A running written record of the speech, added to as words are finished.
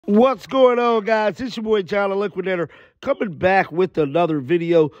What's going on, guys? It's your boy, John the Liquidator, coming back with another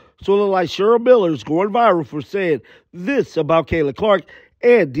video. So it looks like Cheryl Miller's going viral for saying this about Kayla Clark,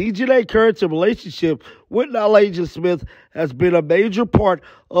 and Dijonai Carrington's relationship with Nylasia Smith has been a major part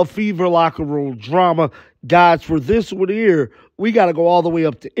of Fever locker room drama. Guys, for this one here, we got to go all the way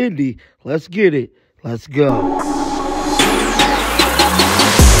up to Indy. Let's get it. Let's go.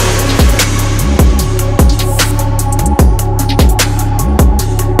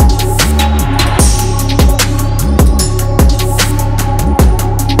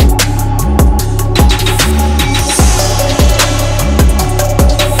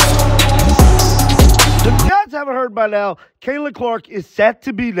 Haven't heard by now, Kayla Clark is set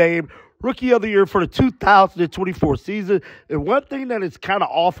to be named Rookie of the Year for the 2024 season. And one thing that is kind of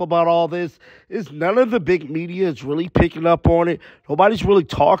off about all this is none of the big media is really picking up on it. Nobody's really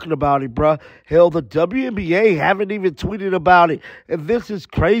talking about it, bruh. Hell, the WNBA haven't even tweeted about it. And this is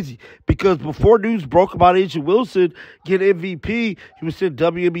crazy because before news broke about A'ja Wilson getting MVP, he was saying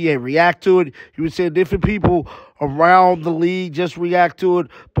WNBA react to it. He was saying different people around the league just react to it.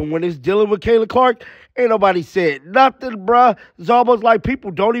 But when it's dealing with Kayla Clark, ain't nobody said nothing, bruh. It's almost like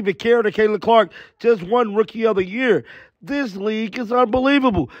people don't even care that Kayla Clark just won Rookie of the Year. This league is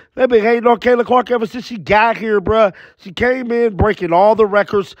unbelievable. They've been hating on Kayla Clark ever since she got here, bruh. She came in breaking all the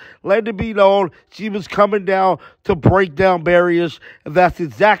records, letting it be known she was coming down to break down barriers, and that's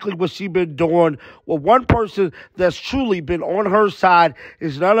exactly what she's been doing. Well, one person that's truly been on her side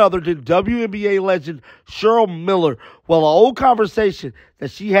is none other than WNBA legend Cheryl Miller. Well, an old conversation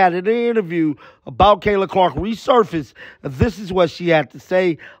that she had in an interview about Kayla Clark resurfaced, and this is what she had to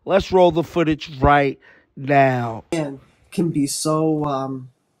say. Let's roll the footage right now. Can be so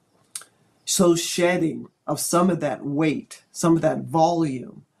shedding of some of that weight, some of that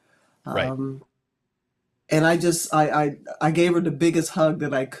volume. Right. And I gave her the biggest hug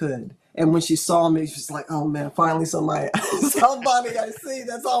that I could. And when she saw me, she was like, "Oh man, finally somebody I see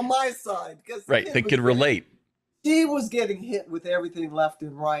that's on my side." Right, they can relate. She was getting hit with everything left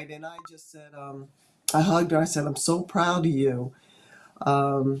and right, and I just said, I hugged her. I said, "I'm so proud of you."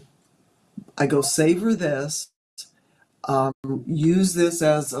 I go, savor this. Use this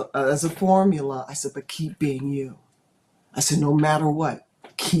as a formula. I said, but keep being you. I said, no matter what,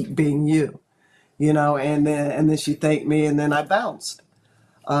 keep being you. You know, and then she thanked me, and then I bounced.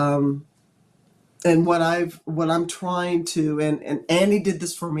 And what I'm trying to, and Annie did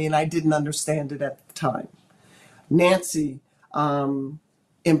this for me, and I didn't understand it at the time. Nancy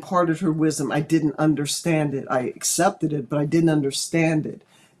imparted her wisdom. I didn't understand it. I accepted it, but I didn't understand it.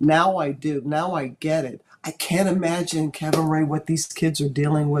 Now I do. Now I get it. I can't imagine, Kevin Ray, what these kids are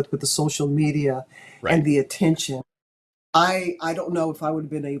dealing with the social media and the attention. I don't know if I would have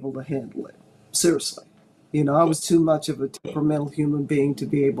been able to handle it. Seriously. You know, I was too much of a temperamental human being to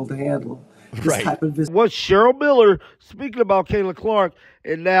be able to handle this type of business. What's Cheryl Miller speaking about Kayla Clark,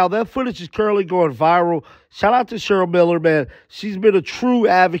 and now that footage is currently going viral. Shout out to Cheryl Miller, man. She's been a true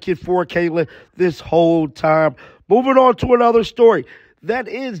advocate for Kayla this whole time. Moving on to another story. That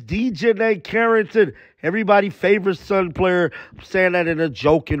is Dijonai Carrington, everybody's favorite Sun player. I'm saying that in a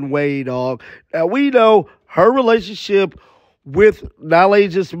joking way, dog. Now, we know her relationship with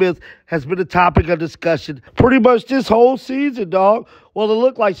Nylasia Smith has been a topic of discussion pretty much this whole season, dog. Well, it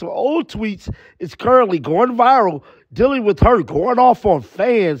looked like some old tweets is currently going viral, dealing with her going off on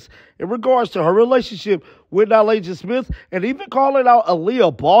fans in regards to her relationship with Nylasia Smith, and even calling out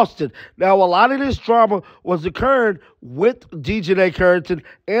Aaliyah Boston. Now, a lot of this drama was occurring with Dijonai Carrington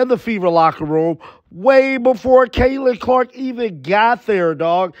and the Fever locker room way before Kayla Clark even got there,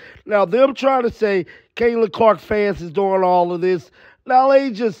 dog. Now, them trying to say Kayla Clark fans is doing all of this.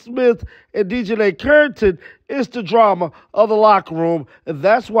 Nylasia Smith and Dijonai Carrington is the drama of the locker room, and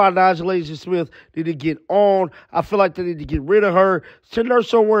that's why Nylasia Smith need to get on. I feel like they need to get rid of her, send her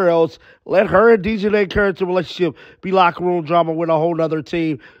somewhere else, let her and Dijonai Carrington relationship be locker room drama with a whole nother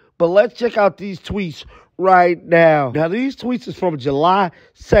team. But let's check out these tweets right now. Now, these tweets is from July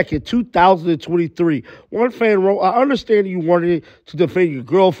 2nd, 2023. One fan wrote, I understand you wanted to defend your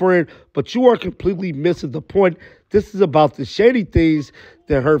girlfriend, but you are completely missing the point. This is about the shady things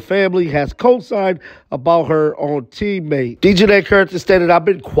that her family has co-signed about her own teammate. Dijonai Carrington stated, I've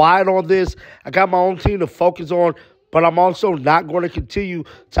been quiet on this. I got my own team to focus on, but I'm also not going to continue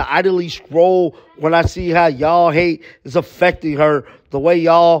to idly scroll when I see how y'all hate is affecting her the way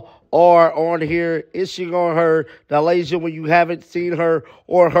y'all are on here, ishing on her, Nylasia, when you haven't seen her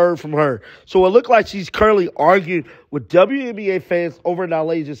or heard from her. So it looked like she's currently arguing with WNBA fans over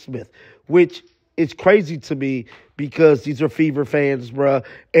Nylasia Smith, which is crazy to me because these are Fever fans, bruh.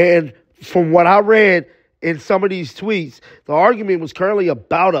 And from what I read, in some of these tweets, the argument was currently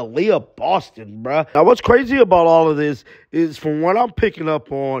about Aaliyah Boston, bruh. Now, what's crazy about all of this is, from what I'm picking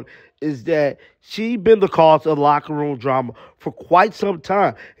up on, is that she been the cause of locker room drama for quite some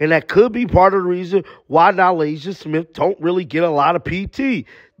time. And that could be part of the reason why Nylasia Smith don't really get a lot of PT.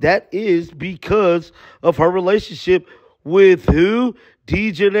 That is because of her relationship with who?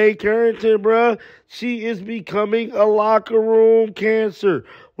 Dijonai Carrington, bruh. She is becoming a locker room cancer.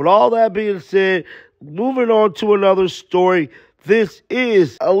 With all that being said, moving on to another story. This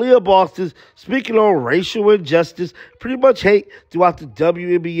is Aaliyah Boston speaking on racial injustice, pretty much hate throughout the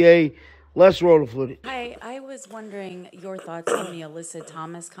WNBA. Let's roll the footage. Hi, I was wondering your thoughts on the Alyssa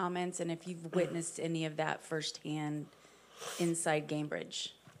Thomas comments and if you've witnessed any of that firsthand inside Gamebridge.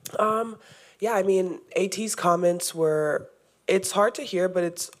 Yeah, I mean, AT's comments were, it's hard to hear, but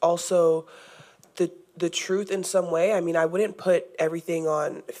it's also the truth in some way. I mean, I wouldn't put everything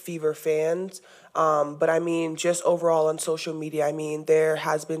on Fever fans, but I mean, just overall on social media, I mean, there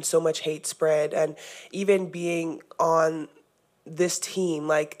has been so much hate spread, and even being on this team,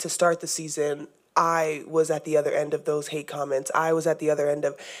 like, to start the season, I was at the other end of those hate comments. I was at the other end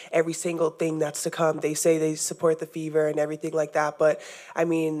of every single thing that's to come. They say they support the Fever and everything like that, but I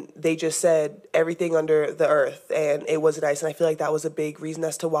mean, they just said everything under the earth, and it wasn't nice. And I feel like that was a big reason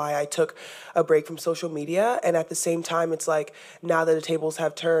as to why I took a break from social media. And at the same time, it's like, now that the tables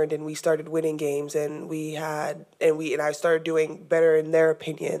have turned and we started winning games and I started doing better in their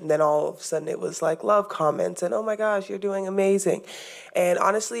opinion, then all of a sudden it was like love comments and, oh my gosh, you're doing amazing. And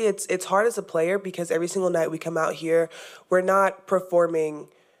honestly, it's hard as a player because every single night we come out here, we're not performing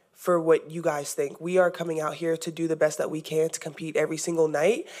for what you guys think. We are coming out here to do the best that we can to compete every single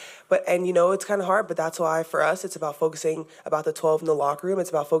night. And you know, it's kind of hard, but that's why for us, it's about focusing about the 12 in the locker room.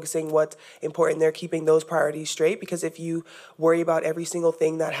 It's about focusing what's important there, keeping those priorities straight, because if you worry about every single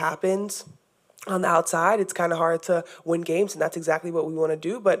thing that happens on the outside, it's kind of hard to win games, and that's exactly what we want to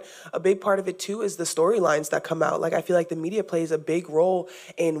do. But a big part of it, too, is the storylines that come out. Like, I feel like the media plays a big role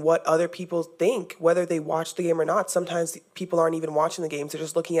in what other people think, whether they watch the game or not. Sometimes people aren't even watching the games. They're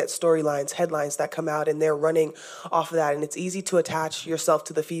just looking at storylines, headlines that come out, and they're running off of that. And it's easy to attach yourself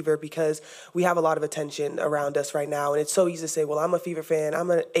to the Fever because we have a lot of attention around us right now. And it's so easy to say, well, I'm a Fever fan,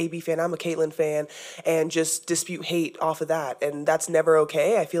 I'm an AB fan, I'm a Caitlin fan, and just dispute hate off of that. And that's never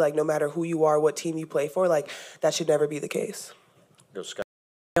okay. I feel like no matter who you are, what team you play for, like, that should never be the case. Go Scott.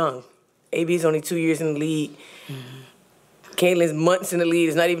 Young. AB's only 2 years in the league. Caitlin's months in the league.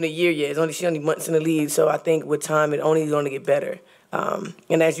 It's not even a year yet. She's only months in the league. So I think with time, it only going to get better.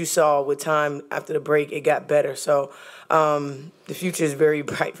 And as you saw, with time after the break, it got better. So the future is very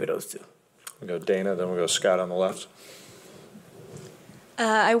bright for those two. We'll go Dana, then we'll go Scott on the left.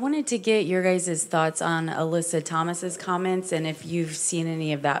 I wanted to get your guys' thoughts on Alyssa Thomas's comments and if you've seen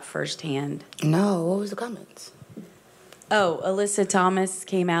any of that firsthand. No, what was the comments? Oh, Alyssa Thomas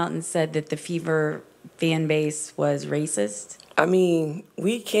came out and said that the Fever fan base was racist. I mean,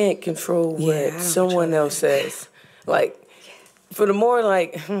 we can't control what someone else says. Like, for the more,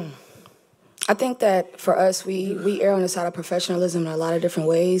 like, I think that for us, we err on the side of professionalism in a lot of different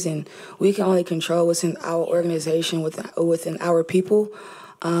ways, and we can only control what's in our organization, within our people.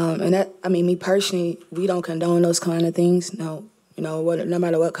 And that, I mean, me personally, we don't condone those kind of things. No, no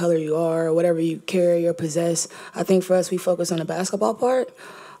matter what color you are or whatever you carry or possess. I think for us, we focus on the basketball part.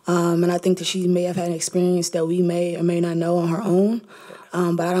 And I think that she may have had an experience that we may or may not know on her own.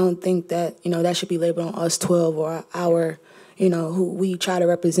 But I don't think that, that should be labeled on us 12 or our, who we try to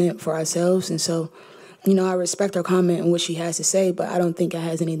represent for ourselves. And so, I respect her comment and what she has to say, but I don't think it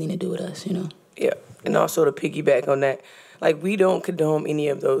has anything to do with us, Yeah, and also to piggyback on that, like, we don't condone any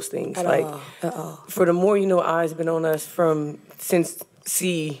of those things. At all. For the more, eyes been on us since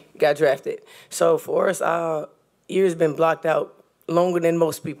C got drafted. So for us, our ears been blocked out longer than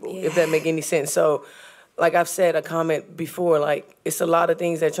most people, if that make any sense. So, like I've said a comment before, like, it's a lot of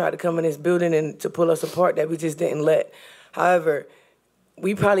things that try to come in this building and to pull us apart that we just didn't let. However,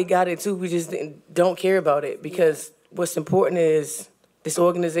 we probably got it too. We just don't care about it because what's important is this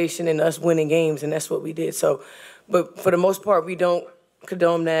organization and us winning games, and that's what we did. So, but for the most part, we don't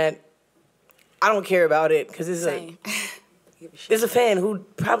condone that. I don't care about it because there's a fan who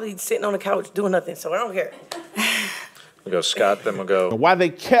probably sitting on the couch doing nothing, so I don't care. We'll go Scott, then we'll go. Why they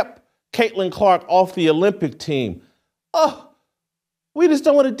kept Caitlin Clark off the Olympic team. Oh, we just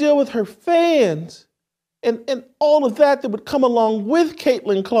don't want to deal with her fans and all of that would come along with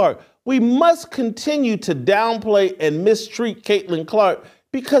Caitlin Clark. We must continue to downplay and mistreat Caitlin Clark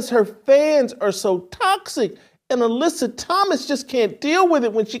because her fans are so toxic, and Alyssa Thomas just can't deal with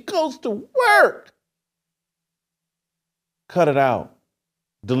it when she goes to work. Cut it out.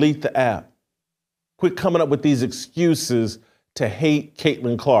 Delete the app. quit coming up with these excuses to hate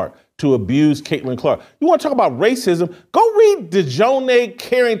Caitlin Clark, to abuse Caitlin Clark. You want to talk about racism? Go read Dijonai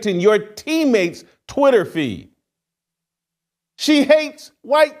Carrington, your teammate's Twitter feed. She hates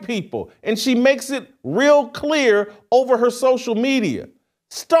white people, and she makes it real clear over her social media.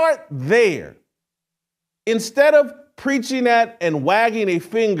 Start there. Instead of preaching at and wagging a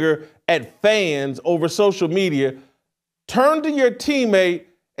finger at fans over social media, turn to your teammate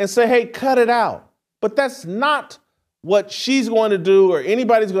and say, hey, cut it out. But that's not what she's going to do or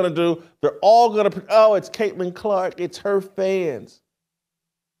anybody's going to do. They're all going to, oh, it's Caitlin Clark. It's her fans.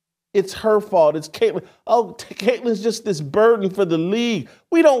 It's her fault. It's Caitlin. Oh, Caitlin's just this burden for the league.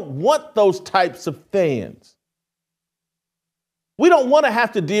 We don't want those types of fans. We don't want to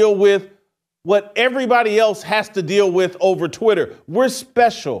have to deal with what everybody else has to deal with over Twitter. We're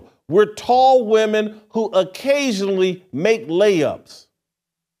special. We're tall women who occasionally make layups.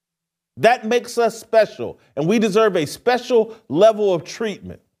 That makes us special, and we deserve a special level of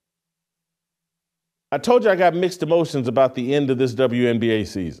treatment. I told you I got mixed emotions about the end of this WNBA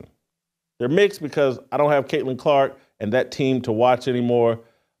season. They're mixed because I don't have Caitlin Clark and that team to watch anymore,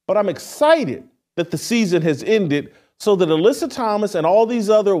 but I'm excited that the season has ended so that Alyssa Thomas and all these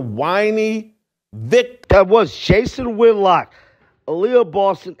other whiny victims. That was Jason Whitlock, Aaliyah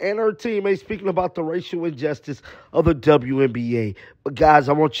Boston, and her teammates speaking about the racial injustice of the WNBA. But guys,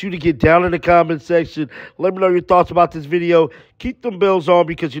 I want you to get down in the comment section. Let me know your thoughts about this video. Keep them bells on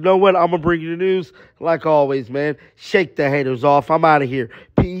because you know what? I'm going to bring you the news like always, man. Shake the haters off. I'm out of here.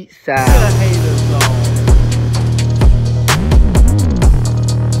 Peace out.